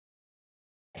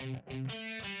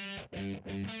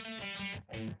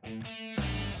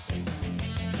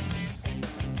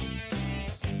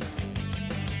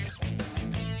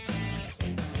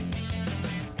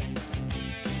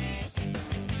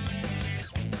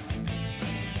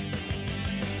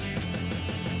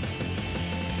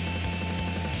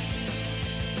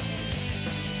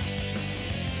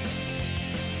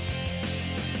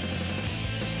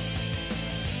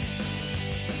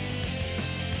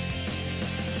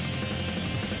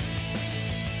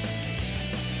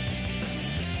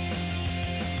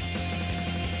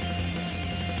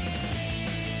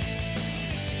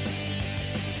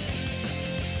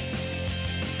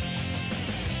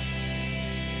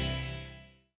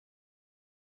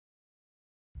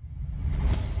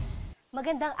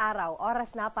Magandang araw,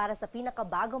 oras na para sa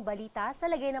pinakabagong balita sa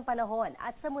lagay ng panahon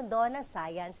at sa mundo ng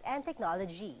science and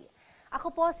technology.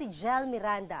 Ako po si Jel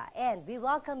Miranda and we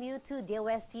welcome you to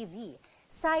DOSTv,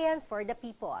 Science for the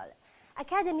People.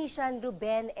 Academician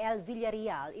Ruben L.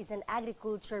 Villarreal is an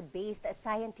agriculture-based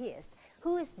scientist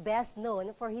who is best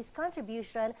known for his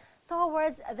contribution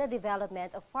towards the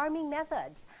development of farming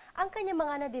methods. Ang kanyang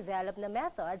mga na-develop na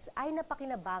methods ay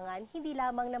napakinabangan hindi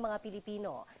lamang ng mga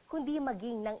Pilipino, kundi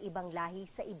maging ng ibang lahi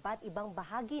sa iba't ibang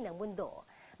bahagi ng mundo.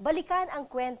 Balikan ang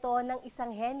kwento ng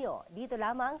isang henyo dito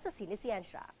lamang sa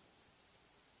SIneSiyensya.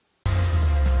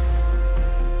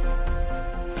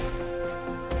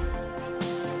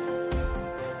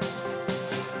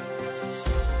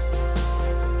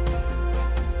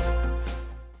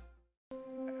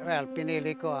 Well,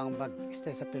 pinili ko ang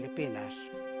mag-stay sa Pilipinas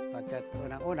pagkat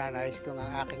unang-una nais ko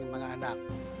ang aking mga anak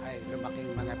ay lumaking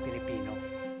mga Pilipino.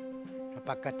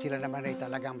 Sapagkat sila naman ay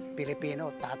talagang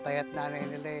Pilipino, tatay at nanay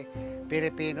nila ay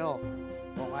Pilipino.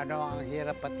 Kung ano ang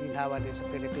hirap at ginhawa din sa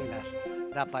Pilipinas,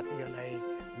 dapat yun ay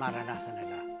maranasan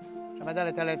nila. Sa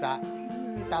madaling salita,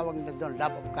 tawag na doon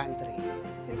love of country.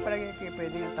 Hindi palagi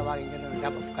pwede yung tawagin nyo doon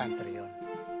love of country yun.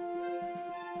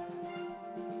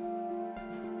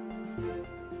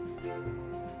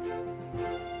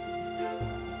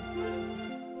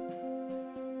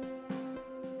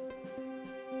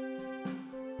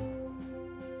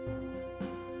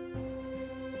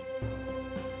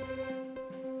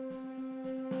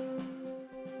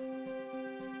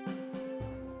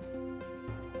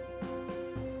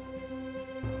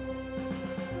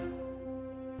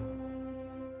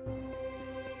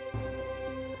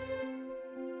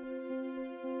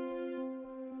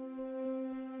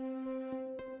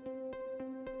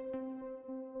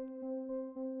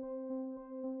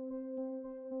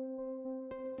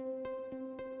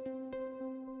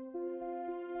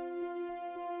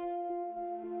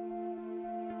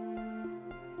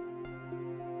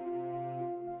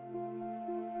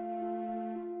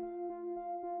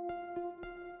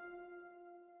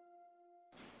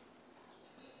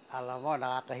 Alam mo,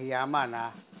 nakakahiyaman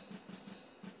ha.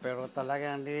 Pero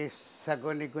talagang sa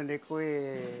guni-guni ko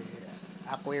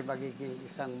ako magiging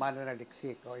isang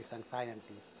mananaliksik o isang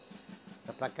scientist.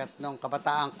 Sapagkat nung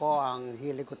kabataan ko, ang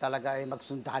hilig ko talaga ay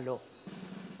magsundalo.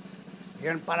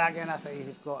 Yun palagi nasa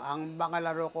isip ko. Ang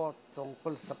mga laro ko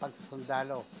tungkol sa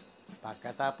pagsusundalo.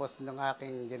 Pagkatapos ng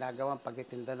aking ginagawang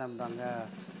pagtitinda ng mga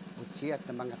utsi at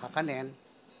ng mga kakanin,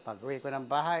 pag-uwi ko ng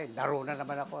bahay, laro na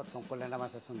naman ako tungkol na naman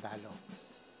sa sundalo.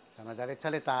 Sa madalit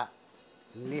salita,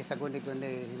 hindi sa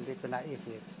guni-guni, hindi ko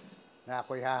naisip na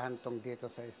ako'y hahantong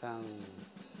dito sa isang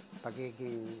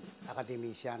pagiging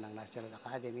akademisyan ng National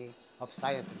Academy of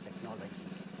Science and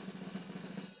Technology.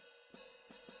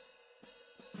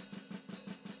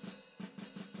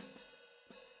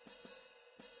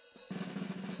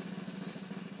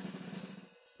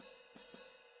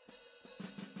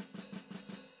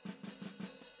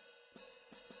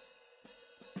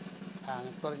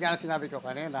 Tulad nga ng sinabi ko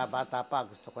kanina, bata pa,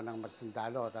 gusto ko nang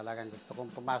magsundalo. Talagang gusto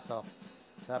kong pumasok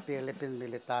sa Philippine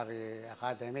Military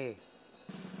Academy.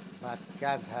 But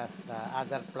God has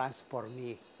other plans for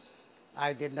me.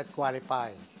 I did not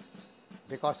qualify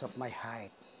because of my height.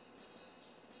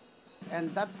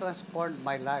 And that transformed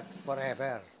my life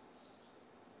forever.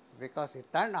 Because it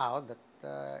turned out that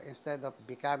instead of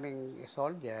becoming a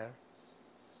soldier,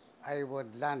 I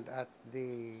would land at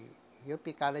the UP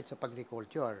College of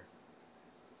Agriculture.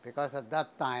 Because at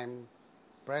that time,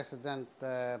 President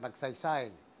Magsaysay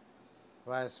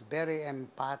was very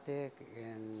emphatic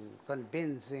in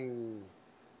convincing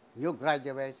new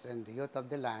graduates and the youth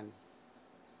of the land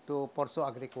to pursue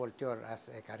agriculture as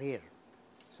a career.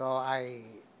 So I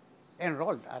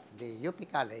enrolled at the UP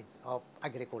College of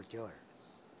Agriculture.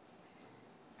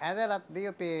 And then at the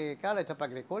UP College of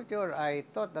Agriculture, I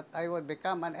thought that I would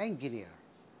become an engineer.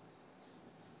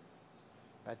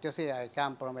 But you see, I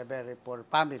come from a very poor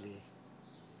family.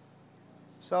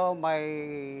 So my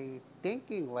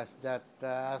thinking was that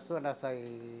as soon as I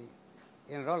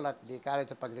enroll at the College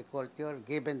of Agriculture,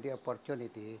 given the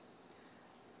opportunity,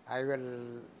 I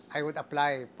will I would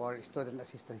apply for student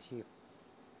assistantship.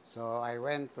 So I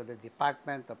went to the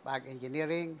Department of Ag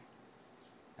Engineering,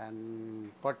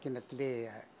 and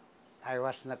fortunately I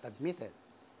was not admitted.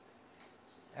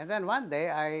 And then one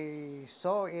day I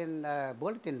saw in a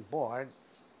bulletin board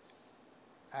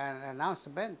an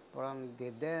announcement from the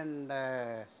then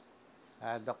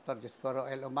Dr. Discoro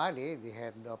L. Umali, the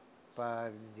head of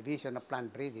Division of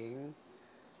Plant Breeding,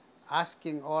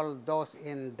 asking all those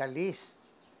in the list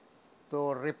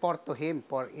to report to him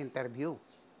for interview.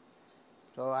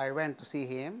 So I went to see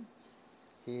him.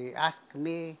 He asked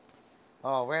me,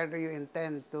 "Oh, where do you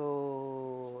intend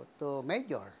to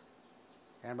major?"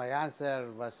 And my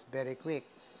answer was very quick.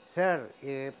 "Sir,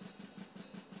 if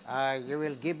you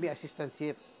will give me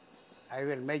assistantship, I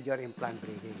will major in plant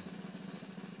breeding."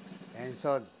 And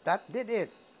so that did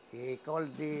it. He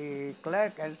called the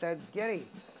clerk and said, "Jerry,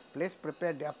 please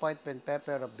prepare the appointment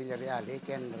paper of Villarreal. He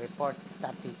can report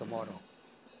starting tomorrow."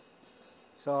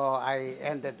 So I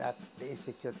ended at the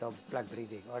Institute of Plant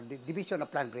Breeding, or the Division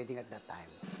of Plant Breeding at that time.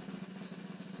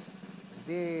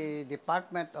 The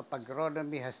Department of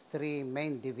Agronomy has three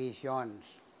main divisions: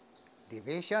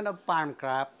 Division of Farm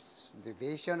Crops,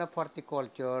 Division of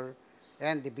Horticulture,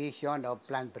 and Division of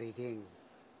Plant Breeding.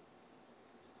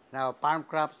 Now, farm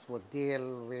crops would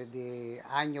deal with the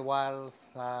annuals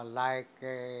like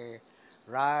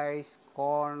rice,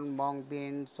 corn, mung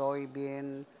bean,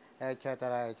 soybean,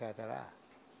 etc., etc.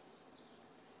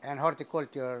 And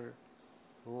horticulture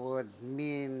would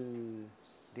mean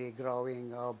the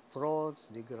growing of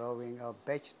fruits, the growing of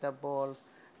vegetables,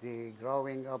 the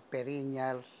growing of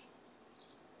perennials.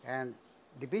 And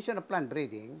Division of Plant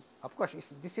Breeding, of course,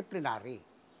 is disciplinary,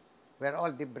 where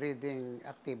all the breeding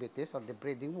activities or the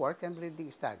breeding work and breeding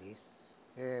studies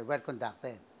were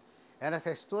conducted. And as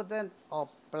a student of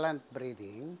plant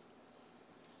breeding,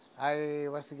 I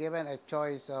was given a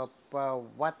choice of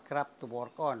what crop to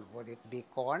work on. Would it be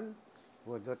corn?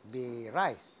 Would it be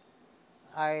rice?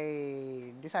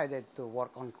 I decided to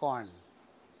work on corn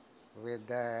with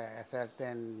a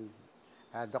certain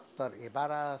Dr.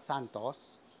 Ibarra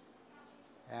Santos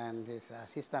and his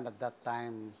assistant at that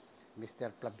time,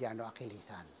 Mr. Flaviano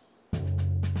Aquilisan.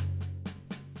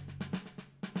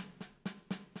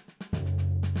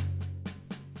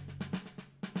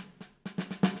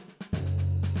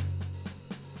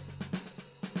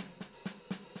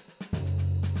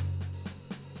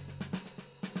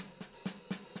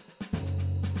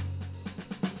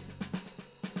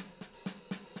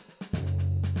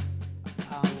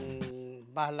 Ang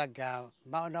mahalaga,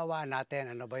 maunawaan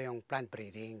natin ano ba yung plant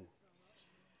breeding.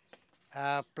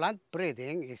 Plant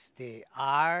breeding is the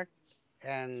art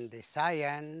and the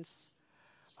science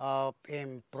of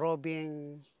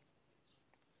improving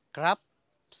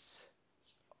crops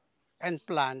and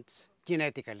plants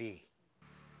genetically.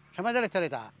 Sa madaling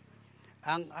salita,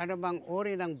 ang anumang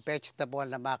uri ng vegetable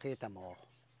na makita mo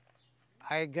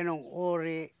ay ganong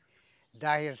uri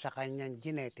dahil sa kanyang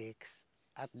genetics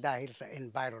at dahil sa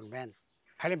environment.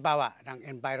 Halimbawa ng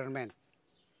environment,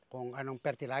 kung anong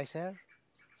fertilizer,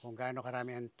 kung gaano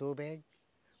karami ang tubig,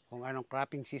 kung anong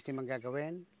cropping system ang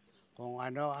gagawin, kung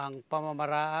ano ang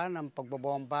pamamaraan ng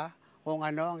pagbobomba, kung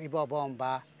ano ang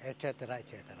ibobomba, etc.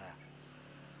 etc.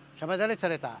 Sa madaling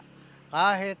salita,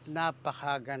 kahit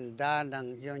napakaganda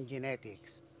ng iyong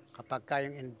genetics, kapag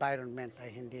yung environment ay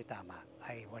hindi tama,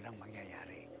 ay walang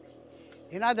mangyayari.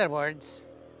 In other words,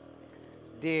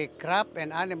 the crop and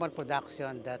animal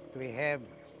production that we have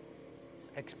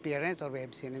experienced or we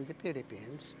have seen in the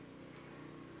Philippines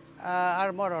are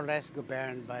more or less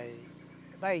governed by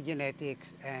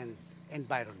genetics and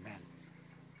environment.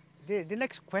 The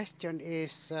next question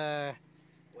is,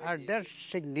 are there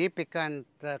significant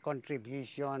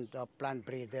contributions of plant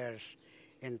breeders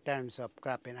in terms of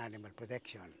crop and animal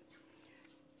protection?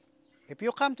 If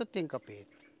you come to think of it,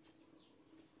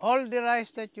 all the rice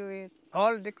that you eat,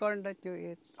 all the corn that you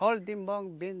eat, all the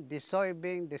mung bean, the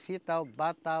soybean, the sitaw,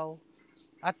 bataw,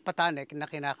 at patanik na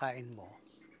kinakain mo,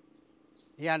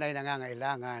 yan ay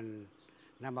nangangailangan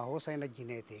na mahusay na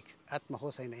genetics at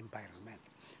mahusay na environment.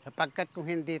 Sapagkat kung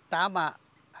hindi tama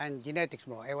ang genetics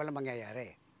mo, ay walang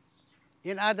mangyayari.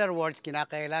 In other words,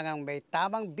 kinakailangan may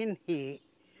tamang binhi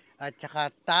at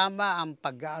saka tama ang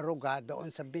pag-aaruga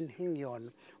doon sa binhing yon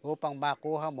upang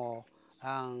makuha mo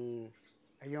ang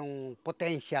yung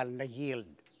potential na yield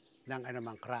ng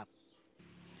anumang crop.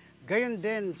 Gayon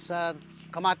din sa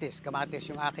kamatis. Kamatis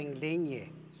yung aking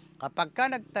linye. Kapag ka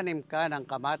nagtanim ka ng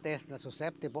kamatis na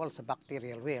susceptible sa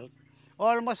bacterial wilt,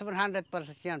 almost 100%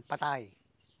 yan patay.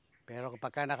 Pero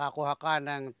kapag nakakuha ka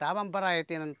ng tamang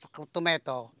variety ng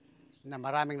tomato na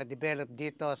maraming na-develop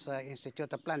dito sa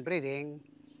Institute of Plant Breeding,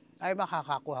 ay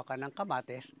makakakuha ka ng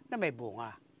kamatis na may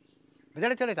bunga.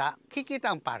 Madalit salita,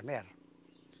 kikita ang farmer.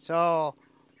 So,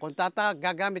 kung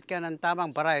gagamit ka ng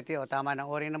tamang variety o tama ng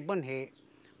uri ng bunhi,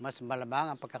 mas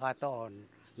malamang ang pagkakataon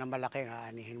na malaki ang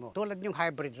aanihin mo. Tulad yung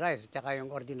hybrid rice at saka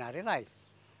yung ordinary rice.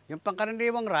 Yung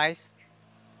pangkaraniwang rice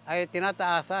ay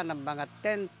tinataasan ng mga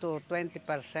 10 to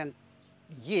 20%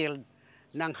 yield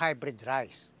ng hybrid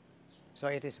rice.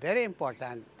 So it is very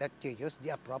important that you use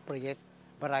the appropriate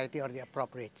variety or the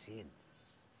appropriate seed.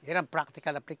 Yan ang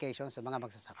practical application sa mga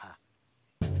magsasaka.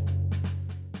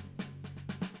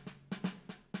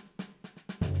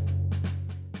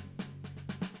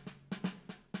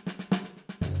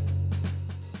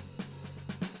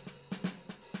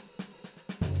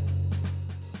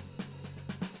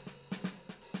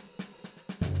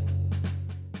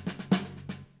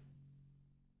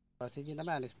 Sige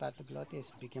naman,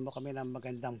 Spatoglotis, bigyan mo kami ng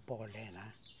magandang pollen. Ha?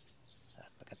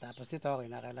 At pagkatapos nito,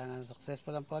 kinakailangan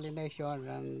successful ang pollination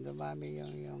ng dumami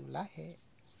yung lahi.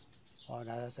 O,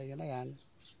 nasa sa iyo na yan.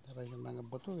 Tapos yung mga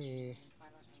buto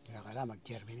kinakailangan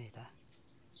mag-germinate. Ha?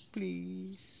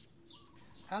 Please.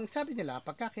 Ang sabi nila,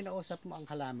 pagka kinausap mo ang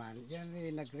halaman, yan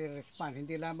nagre-respond.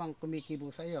 Hindi lamang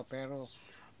kumikibo sa iyo, pero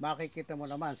makikita mo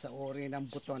naman sa uri ng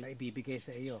buto na ibibigay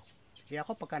sa iyo. Kaya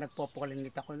ako, pagka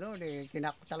nagpo-pollinate ako noon,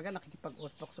 talaga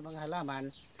nakikipag-usap sa mga halaman,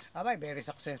 abay, very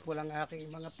successful ang aking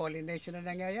mga pollination na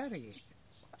nangyayari.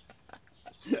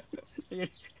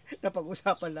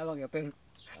 Napag-usapan lamang yun. Pero,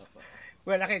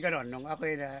 well, okay, gano'n. Nung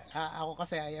ako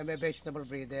kasi, I am a vegetable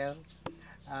breeder.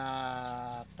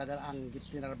 Ang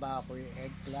tinarbaho ko yung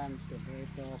eggplant,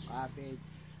 tomato, cabbage,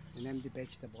 and then the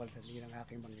vegetable, yun ang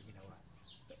aking mga ginawa.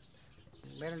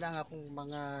 Meron lang akong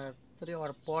mga 3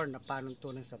 or 4 na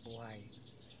panuntunan sa buhay.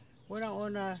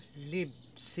 Unang-una, live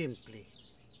simply.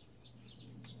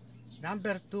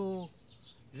 Number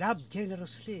 2, love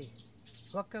generously.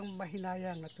 Huwag kang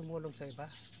mahinayang na tumulong sa iba.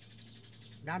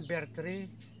 Number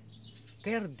 3,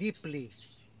 care deeply.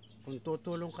 Kung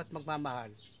tutulong ka at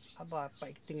magmamahal,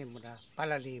 paiktingin mo na,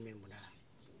 palalimin mo na.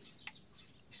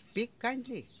 Speak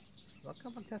kindly. Huwag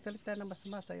kang magsasalita na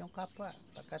masama sa iyong kapwa,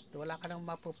 pagkat wala ka nang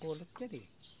mapupulot yan.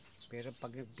 Pero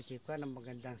pag nagbigay ka ng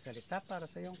magandang salita para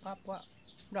sa iyong kapwa,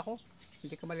 nako,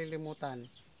 hindi ka malilimutan.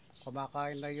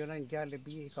 Kumakain na yun ng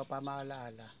Jollibee, ikaw pa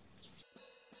maalaala.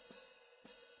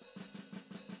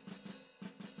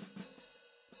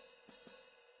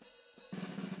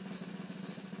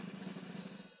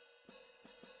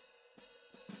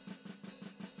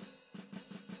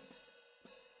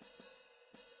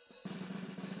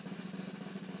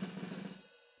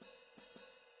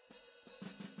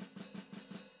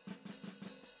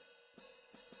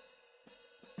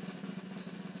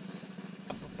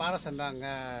 Para sa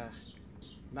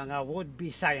mga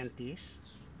would-be scientists,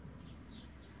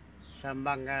 sa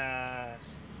mga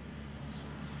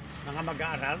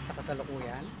mag-aaral sa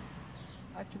kasalukuyan,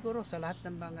 at siguro sa lahat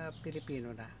ng mga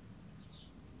Pilipino na.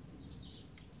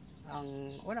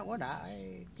 Ang unang-una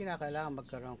ay kinakailangan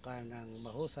magkaroon ka ng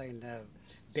mahusay na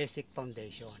basic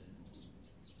foundation.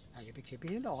 Ang ibig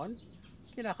sabihin noon,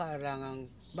 kinakailangan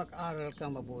mag-aral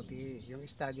kang mabuti, yung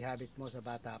study habit mo sa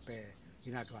bata pa,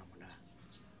 ginagawa mo na.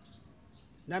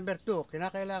 Number 2,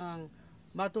 kinakailangan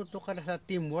matuto ka na sa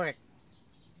teamwork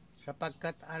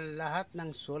sapagkat ang lahat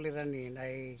ng suliranin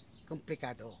ay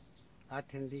komplikado at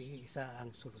hindi isa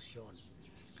ang solusyon.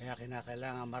 Kaya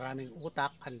kinakailangan maraming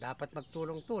utak ang dapat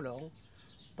magtulong-tulong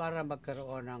para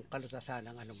magkaroon ng kalutasan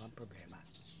ng anumang problema.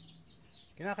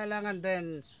 Kinakailangan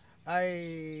din ay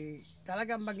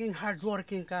talagang maging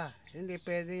hardworking ka. Hindi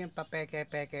pwede yung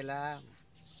papeke-peke lang.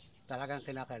 Talagang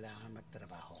kinakailangan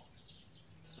magtrabaho.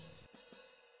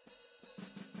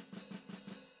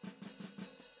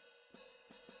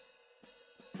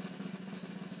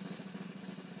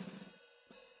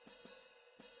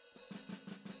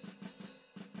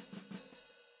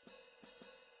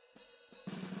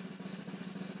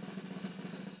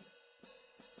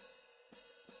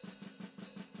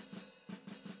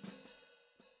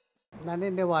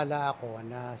 Naniniwala ako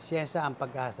na siyensya ang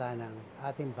pag-asa ng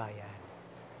ating bayan.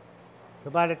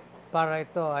 Subalit para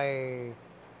ito ay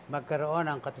magkaroon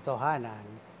ng katotohanan,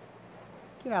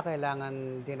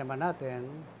 kinakailangan din naman natin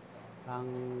ang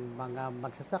mga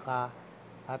magsasaka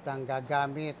at ang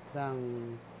gagamit ng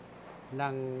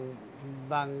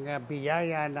mga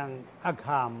biyaya ng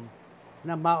agham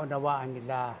na maunawaan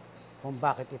nila kung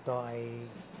bakit ito ay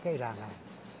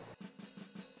kailangan.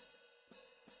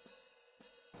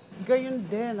 Gayon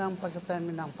din ang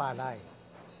pagtatanim ng palay.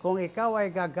 Kung ikaw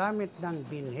ay gagamit ng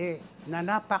binhi na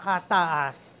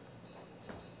napakataas,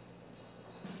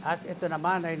 At ito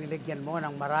naman ay niligyan mo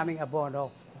ng maraming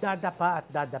abono, dadapa at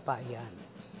dadapa yan.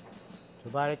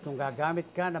 Subalit kung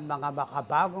gagamit ka ng mga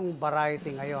makabagong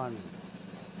variety ngayon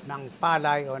ng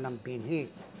palay o ng binhi,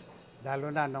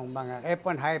 lalo na ng mga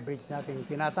F1 hybrids nating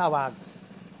tinatawag,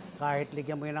 kahit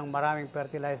ligyan mo yan ng maraming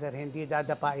fertilizer, hindi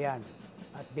dadapa yan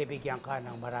at bibigyan ka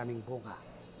ng maraming bunga.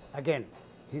 Again,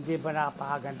 hindi ba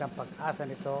napakagandang pag-asa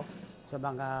nito sa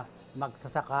mga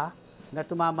magsasaka na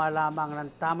tumama lamang ng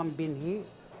tamang binhi,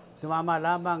 tumama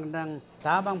lamang ng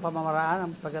tamang pamamaraan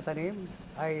ng pagtatanim,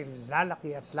 ay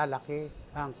lalaki at lalaki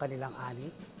ang kanilang ani?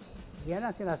 Yan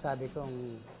ang sinasabi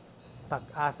kong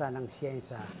pag-asa ng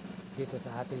siyensya dito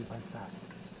sa ating bansa.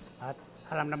 At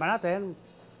alam naman natin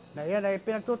na yan ay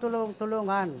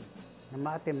pinagtutulong-tulungan na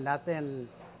maatim natin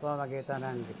pamamagitan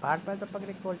ng Department of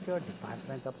Agriculture,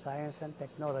 Department of Science and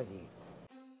Technology.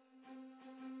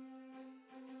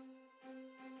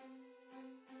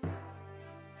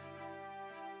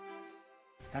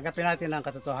 Tanggapin natin ang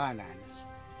katotohanan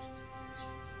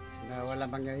na walang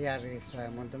mangyayari sa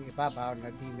mundong ibabaw na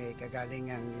di may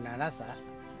kagalingang ninanasa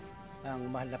ang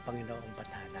mahal na Panginoong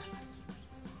Bathala.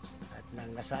 At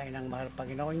nang nasain ng mahal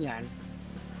Panginoon yan,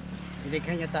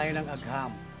 nilikha niya tayo ng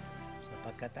agham,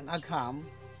 sapagkat ang agham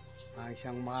ang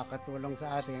siyang makakatulong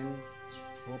sa atin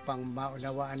upang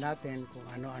maunawaan natin kung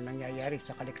ano ang nangyayari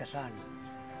sa kalikasan,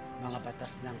 mga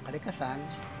batas ng kalikasan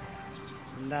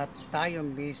na tayo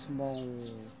mismong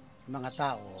mga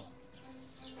tao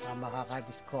ang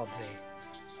makakadiscover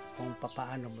kung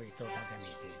paano mo ito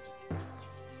gagamitin.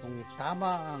 Kung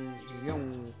tama ang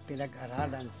iyong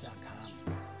pinag-aralan sa agham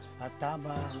at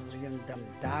tama ang iyong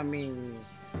damdaming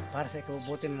para sa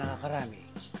ikabubuti na nakakarami,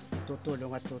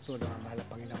 tutulong at tutulong ang mahal na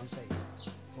Panginoon sa iyo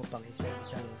upang ito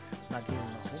isang maging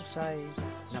mahusay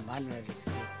na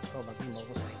mananaliksik o maging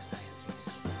mahusay na scientist.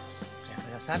 Kaya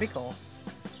masasabi ko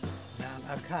na ang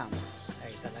agham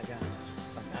ay talagang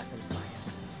pag-asa ng bayan.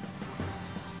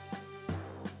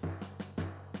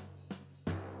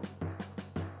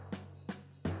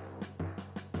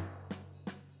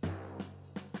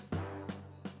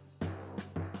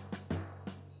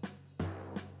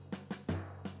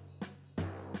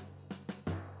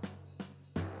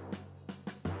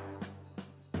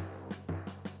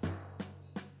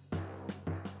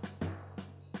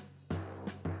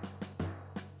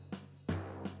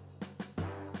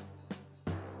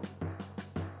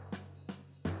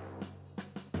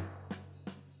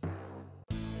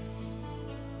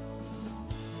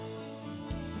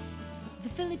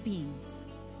 The Philippines,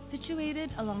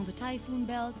 situated along the Typhoon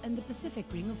Belt and the Pacific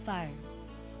Ring of Fire,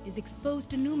 is exposed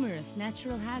to numerous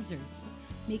natural hazards,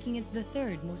 making it the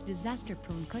third most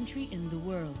disaster-prone country in the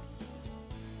world.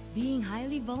 Being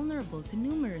highly vulnerable to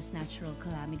numerous natural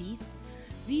calamities,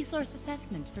 resource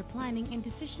assessment for planning and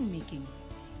decision-making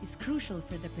is crucial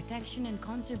for the protection and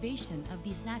conservation of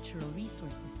these natural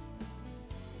resources.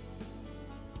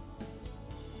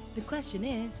 The question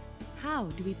is, how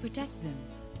do we protect them?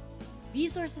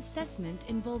 Resource assessment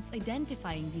involves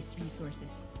identifying these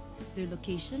resources, their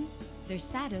location, their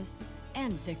status,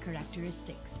 and their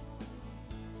characteristics.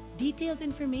 Detailed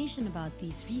information about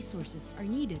these resources are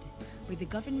needed by the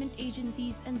government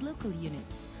agencies and local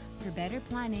units for better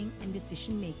planning and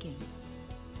decision-making.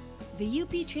 The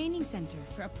UP Training Center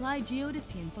for Applied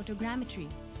Geodesy and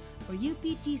Photogrammetry, or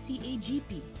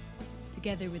UPTCAGP,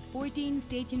 together with 14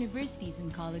 state universities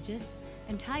and colleges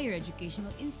and higher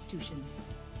educational institutions,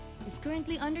 is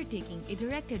currently undertaking a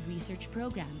directed research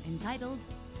program entitled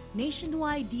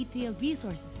Nationwide Detailed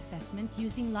Resources Assessment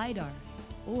Using LiDAR,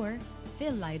 or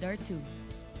PhilLiDAR-2.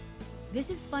 This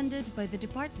is funded by the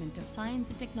Department of Science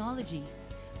and Technology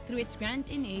through its Grant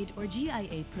in Aid or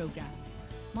GIA program,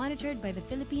 monitored by the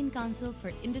Philippine Council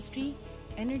for Industry,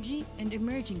 Energy, and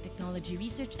Emerging Technology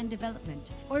Research and Development,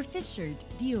 or FISHERD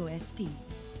DOST.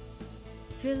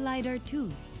 PhilLiDAR-2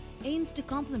 aims to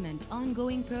complement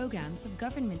ongoing programs of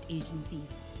government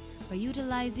agencies by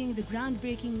utilizing the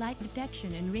groundbreaking light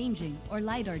detection and ranging, or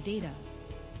LiDAR data,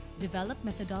 develop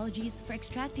methodologies for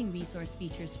extracting resource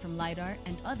features from LiDAR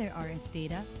and other RS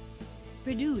data,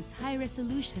 produce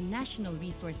high-resolution national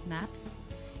resource maps,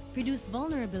 produce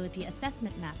vulnerability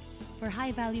assessment maps for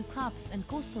high-value crops and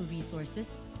coastal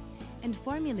resources, and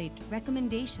formulate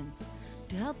recommendations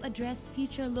to help address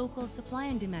future local supply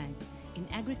and demand in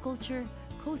agriculture,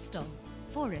 coastal,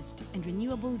 forest, and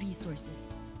renewable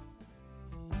resources.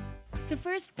 The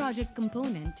first project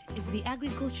component is the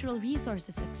agricultural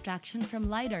resources extraction from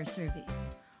LiDAR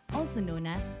surveys, also known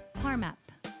as PARMAP.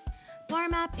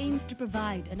 PARMAP aims to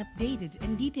provide an updated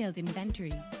and detailed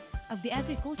inventory of the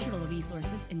agricultural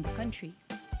resources in the country.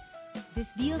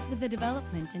 This deals with the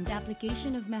development and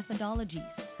application of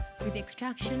methodologies for the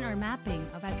extraction or mapping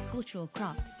of agricultural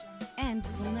crops, and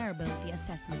vulnerability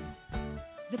assessment.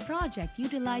 The project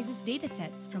utilizes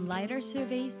datasets from LiDAR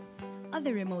surveys,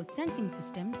 other remote sensing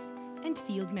systems, and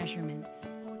field measurements.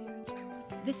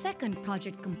 The second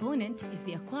project component is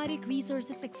the aquatic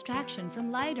resources extraction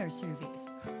from LiDAR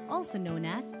surveys, also known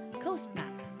as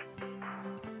CoastMap.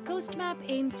 CoastMap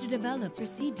aims to develop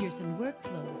procedures and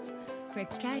workflows for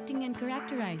extracting and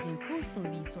characterizing coastal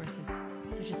resources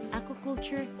such as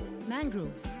aquaculture,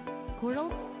 mangroves,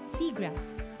 corals,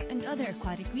 seagrass, and other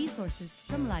aquatic resources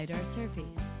from LiDAR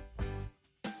surveys.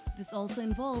 This also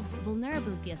involves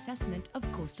vulnerability assessment of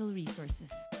coastal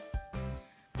resources.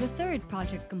 The third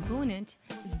project component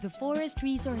is the forest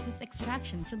resources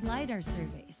extraction from LiDAR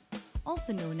surveys,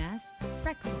 also known as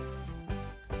FREXLs.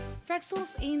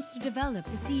 FREXLs aims to develop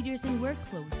procedures and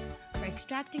workflows for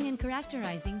extracting and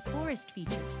characterizing forest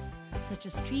features, such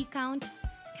as tree count,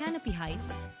 canopy height,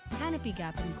 canopy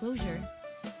gap enclosure,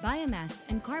 biomass,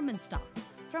 and carbon stock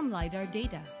from LiDAR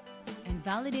data, and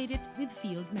validate it with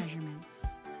field measurements.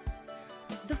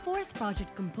 The fourth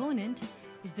project component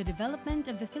is the development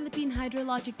of the Philippine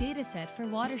Hydrologic Dataset for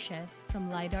watersheds from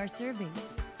LiDAR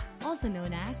surveys, also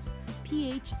known as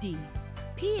PHD.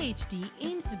 PHD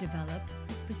aims to develop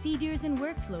procedures and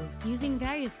workflows using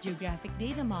various geographic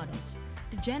data models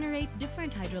to generate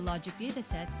different hydrologic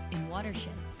datasets in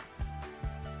watersheds.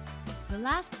 The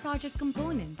last project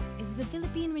component is the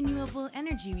Philippine Renewable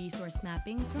Energy Resource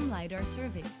Mapping from LiDAR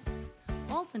surveys,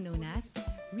 also known as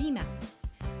REMAP.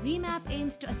 REMAP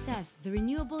aims to assess the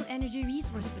renewable energy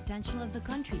resource potential of the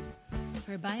country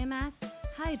for biomass,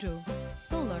 hydro,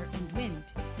 solar, and wind,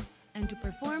 and to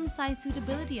perform site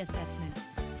suitability assessment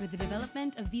for the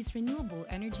development of these renewable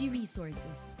energy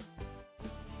resources.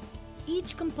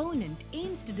 Each component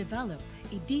aims to develop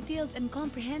a detailed and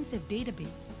comprehensive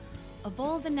database of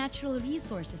all the natural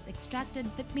resources extracted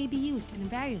that may be used in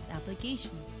various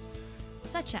applications,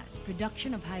 such as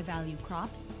production of high-value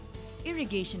crops,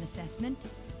 irrigation assessment,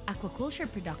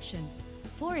 aquaculture production,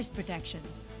 forest protection,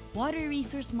 water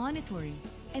resource monitoring,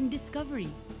 and discovery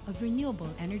of renewable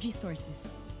energy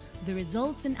sources. The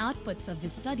results and outputs of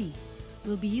this study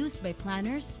will be used by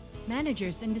planners,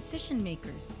 managers, and decision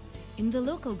makers in the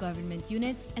local government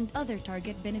units and other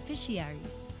target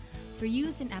beneficiaries for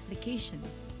use in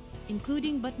applications,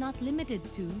 including but not limited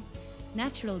to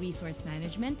natural resource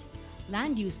management,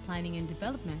 land use planning and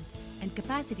development, and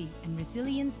capacity and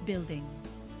resilience building.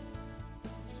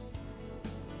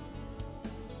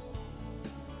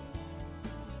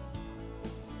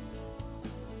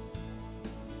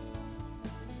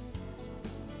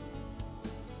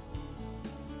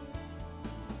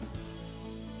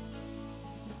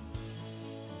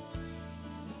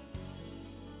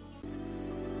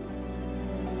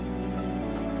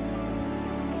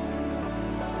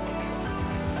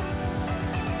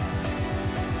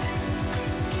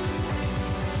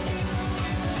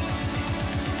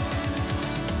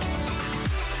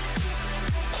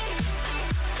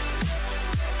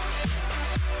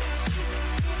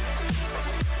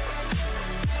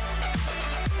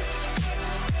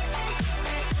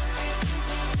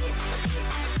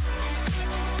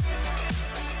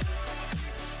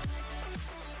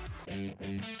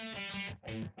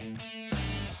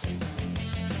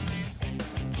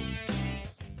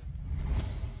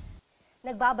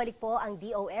 Nagbabalik po ang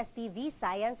DOSTv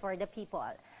Science for the People.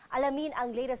 Alamin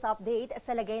ang latest update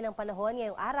sa lagay ng panahon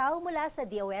ngayong araw mula sa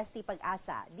DOST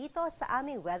Pag-asa dito sa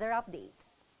aming weather update.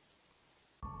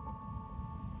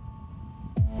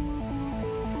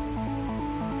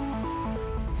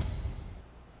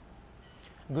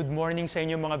 Good morning sa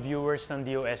inyo mga viewers ng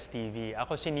DOSTv.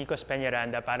 Ako si Nicos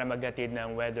Peñaranda para maghatid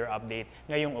ng weather update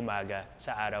ngayong umaga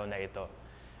sa araw na ito.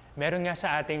 Meron nga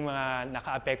sa ating mga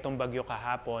nakaapektong bagyo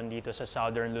kahapon dito sa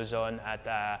Southern Luzon at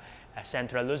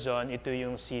Central Luzon. Ito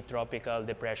yung Sea Tropical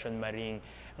Depression Maring.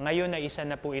 Ngayon na isa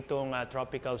na po itong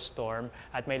tropical storm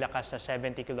at may lakas na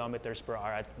 70 km per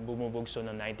hour at bumubugso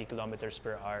ng 90 km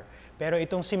per hour. Pero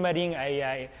itong si Maring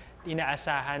ay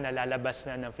inaasahan na lalabas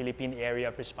na ng Philippine Area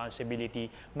of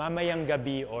Responsibility mamayang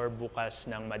gabi or bukas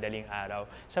ng madaling araw.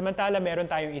 Samantala, meron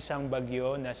tayong isang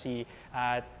bagyo na si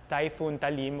Typhoon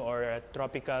Talim or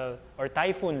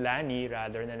Typhoon Lani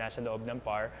rather na nasa loob ng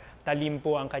PAR. Talim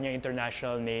po ang kanyang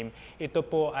international name. Ito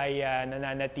po ay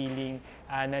nananatiling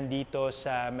nandito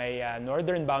sa may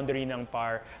northern boundary ng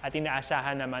PAR at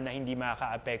inaasahan naman na hindi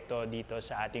makakaapekto dito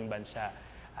sa ating bansa.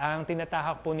 Ang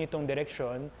tinatahak po nitong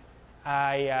direksyon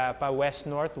ay pa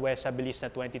west-northwest sa bilis na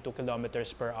 22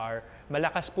 kilometers per hour.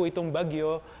 Malakas po itong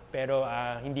bagyo pero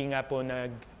hindi nga po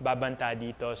nagbabanta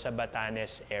dito sa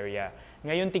Batanes area.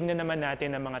 Ngayon tingnan naman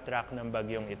natin ang mga track ng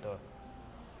bagyong ito.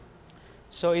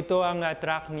 So ito ang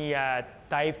track ni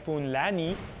Typhoon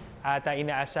Lani at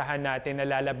inaasahan natin na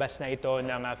lalabas na ito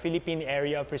ng Philippine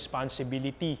Area of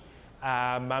Responsibility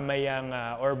mamayang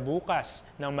or bukas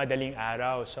ng madaling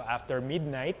araw. So after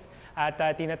midnight. At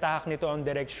tinatahak nito ang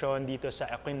direksyon dito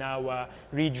sa Okinawa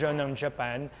region ng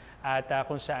Japan at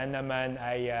kung saan naman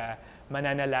ay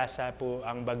mananalasa po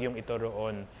ang bagyong ito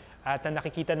roon. At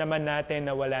nakikita naman natin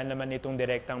na wala naman itong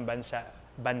direktang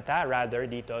banta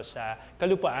dito sa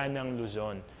kalupaan ng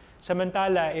Luzon.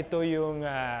 Samantala, ito yung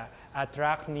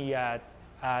track ni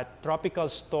Tropical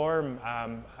Storm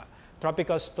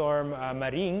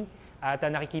Maring. At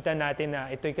nakikita natin na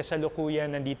ito'y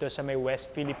kasalukuyan nandito sa may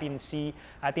West Philippine Sea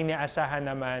at inaasahan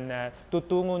naman na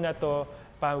tutungo na to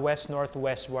pa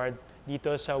west-northwestward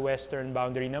dito sa western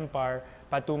boundary ng PAR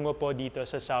patungo po dito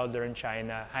sa southern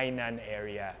China, Hainan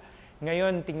area.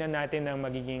 Ngayon, tingnan natin ang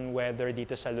magiging weather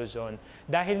dito sa Luzon.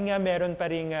 Dahil nga meron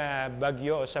pa ring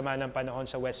bagyo o sama ng panahon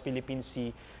sa West Philippine Sea,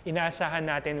 inaasahan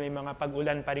natin may mga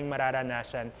pag-ulan pa ring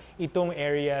mararanasan itong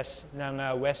areas ng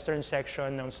western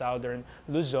section ng southern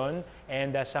Luzon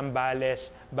and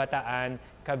Zambales, Bataan,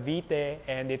 Cavite,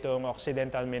 and itong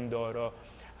Occidental Mindoro.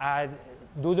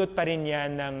 Dulot pa rin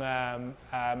yan ng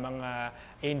mga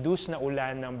induced na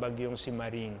ulan ng bagyong si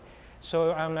Maring.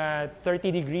 So ang 30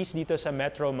 degrees dito sa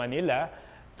Metro Manila,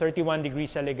 31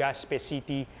 degrees sa Legazpi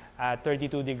City,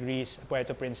 32 degrees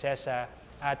Puerto Princesa,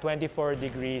 24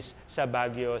 degrees sa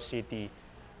Baguio City.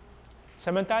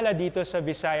 Samantala dito sa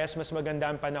Visayas, mas maganda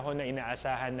ang panahon na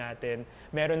inaasahan natin.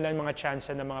 Meron lang mga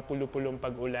tsansa ng mga pulupulong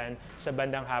pag-ulan sa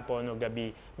bandang hapon o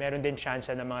gabi. Meron din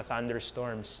tsansa ng mga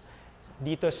thunderstorms.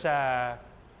 Dito sa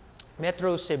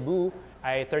Metro Cebu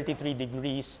ay 33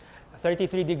 degrees.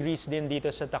 33 degrees din dito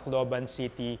sa Tacloban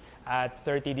City at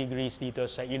 30 degrees dito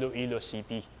sa Iloilo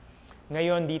City.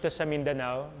 Ngayon dito sa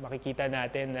Mindanao, makikita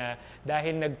natin na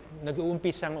dahil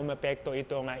nag-uumpisang umepekto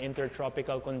itong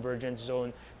intertropical convergence zone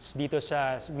dito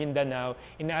sa Mindanao,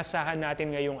 inaasahan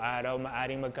natin ngayong araw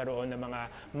maaring magkaroon ng mga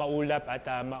maulap at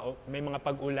may mga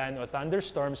pag-ulan o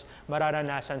thunderstorms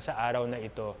mararanasan sa araw na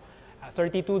ito.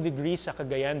 32 degrees sa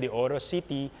Cagayan de Oro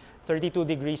City, 32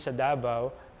 degrees sa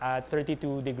Davao, at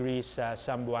 32 degrees sa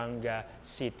Zamboanga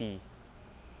City.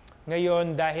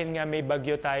 Ngayon, dahil nga may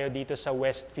bagyo tayo dito sa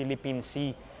West Philippine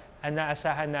Sea,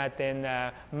 naasahan natin na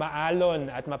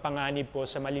maalon at mapanganib po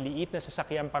sa maliliit na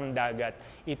sasakyang pangdagat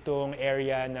itong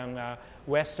area ng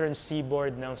western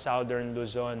seaboard ng southern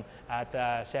Luzon at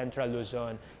central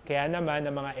Luzon. Kaya naman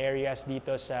ang mga areas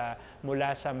dito sa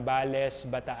mula Zambales,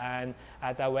 Bataan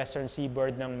at western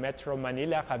seaboard ng Metro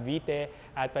Manila, Cavite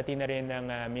at pati na rin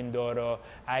ng Mindoro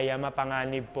ay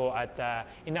mapanganib po at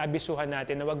inaabisuhan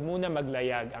natin na wag muna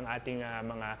maglayag ang ating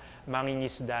mga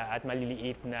mangingisda at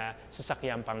maliliit na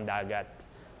sasakyang pangdagat.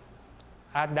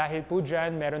 At dahil po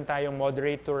dyan, meron tayong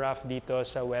moderate to rough dito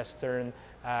sa western,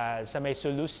 sa may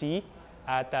Sulu Sea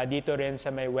at dito rin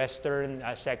sa may western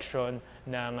section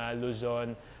ng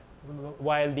Luzon.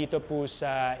 While dito po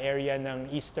sa area ng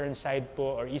eastern side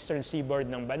po or eastern seaboard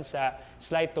ng bansa,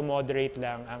 slight to moderate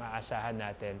lang ang aasahan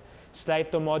natin. Slight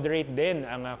to moderate din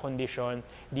ang kondisyon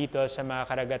dito sa mga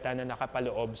karagatan na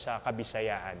nakapaloob sa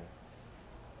Kabisayaan.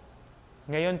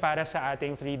 Ngayon para sa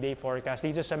ating 3-day forecast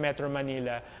dito sa Metro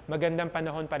Manila, magandang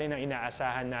panahon pa rin ang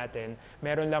inaasahan natin.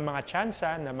 Meron lang mga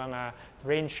tsansa na mga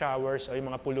rain showers o yung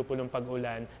mga pulupulong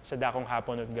pag-ulan sa dakong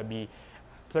hapon at gabi.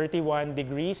 31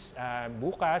 degrees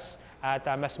bukas at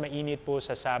mas mainit po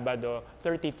sa Sabado,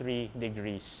 33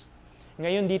 degrees.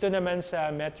 Ngayon dito naman sa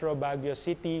Metro Baguio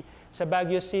City, sa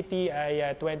Baguio City ay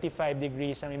 25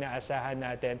 degrees ang inaasahan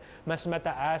natin. Mas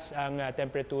mataas ang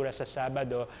temperatura sa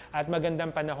Sabado at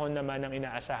magandang panahon naman ang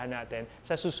inaasahan natin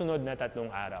sa susunod na 3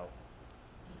 araw.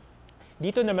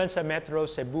 Dito naman sa Metro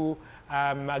Cebu,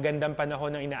 magandang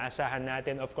panahon ang inaasahan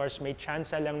natin. Of course, may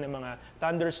tsansa lang ng mga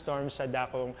thunderstorms sa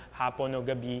dakong hapon o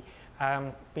gabi.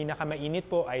 Ang pinakamainit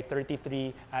po ay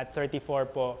 33 at 34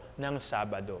 po ng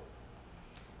Sabado.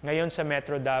 Ngayon sa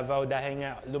Metro Davao, dahil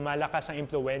nga lumalakas ang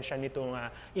impluwensya nitong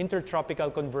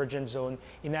intertropical convergence zone,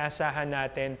 inaasahan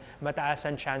natin mataas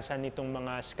ang tsansa nitong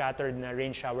mga scattered na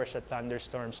rain showers at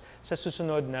thunderstorms sa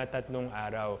susunod na 3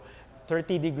 araw.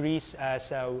 30 degrees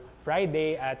sa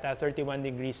Friday at 31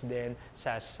 degrees din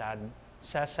sa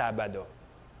Sabado.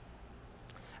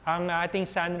 Ang ating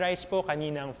sunrise po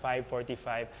kaninang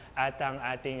 5:45 at ang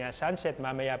ating sunset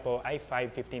mamaya po ay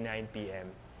 5:59 p.m.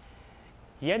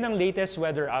 Yan ang latest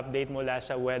weather update mula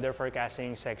sa weather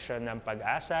forecasting section ng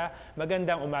Pag-asa.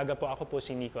 Magandang umaga po. Ako po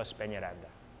si Nicos Peñaranda.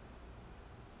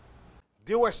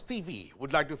 DOSTv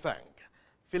would like to thank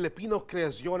Filipino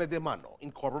Creazione de Mano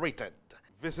Incorporated.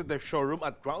 Visit their showroom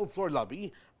at ground floor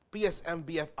lobby, PSM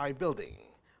BFI building.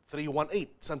 318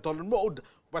 Santolan Road,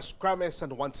 West Crames,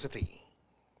 San Juan City.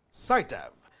 SITEV,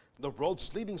 the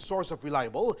world's leading source of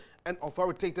reliable and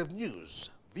authoritative news,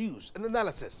 views, and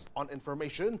analysis on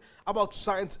information about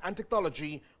science and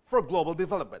technology for global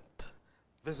development.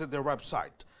 Visit their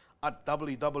website at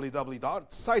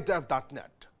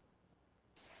www.sitev.net.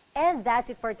 And that's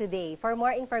it for today. For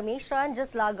more information,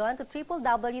 just log on to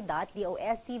www.dostv.ph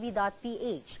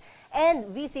and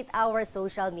visit our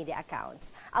social media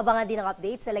accounts. Abangan din ang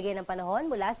update sa lagay ng panahon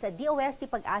mula sa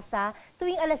DOST Pag-asa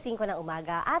tuwing alas 5 ng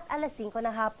umaga at alas 5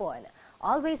 ng hapon.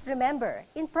 Always remember,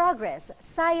 in progress,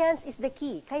 science is the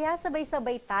key, kaya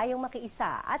sabay-sabay tayong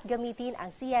makiisa at gamitin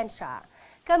ang siyensya.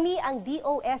 Kami ang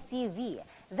DOSTv,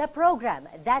 the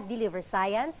program that delivers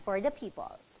science for the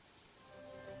people.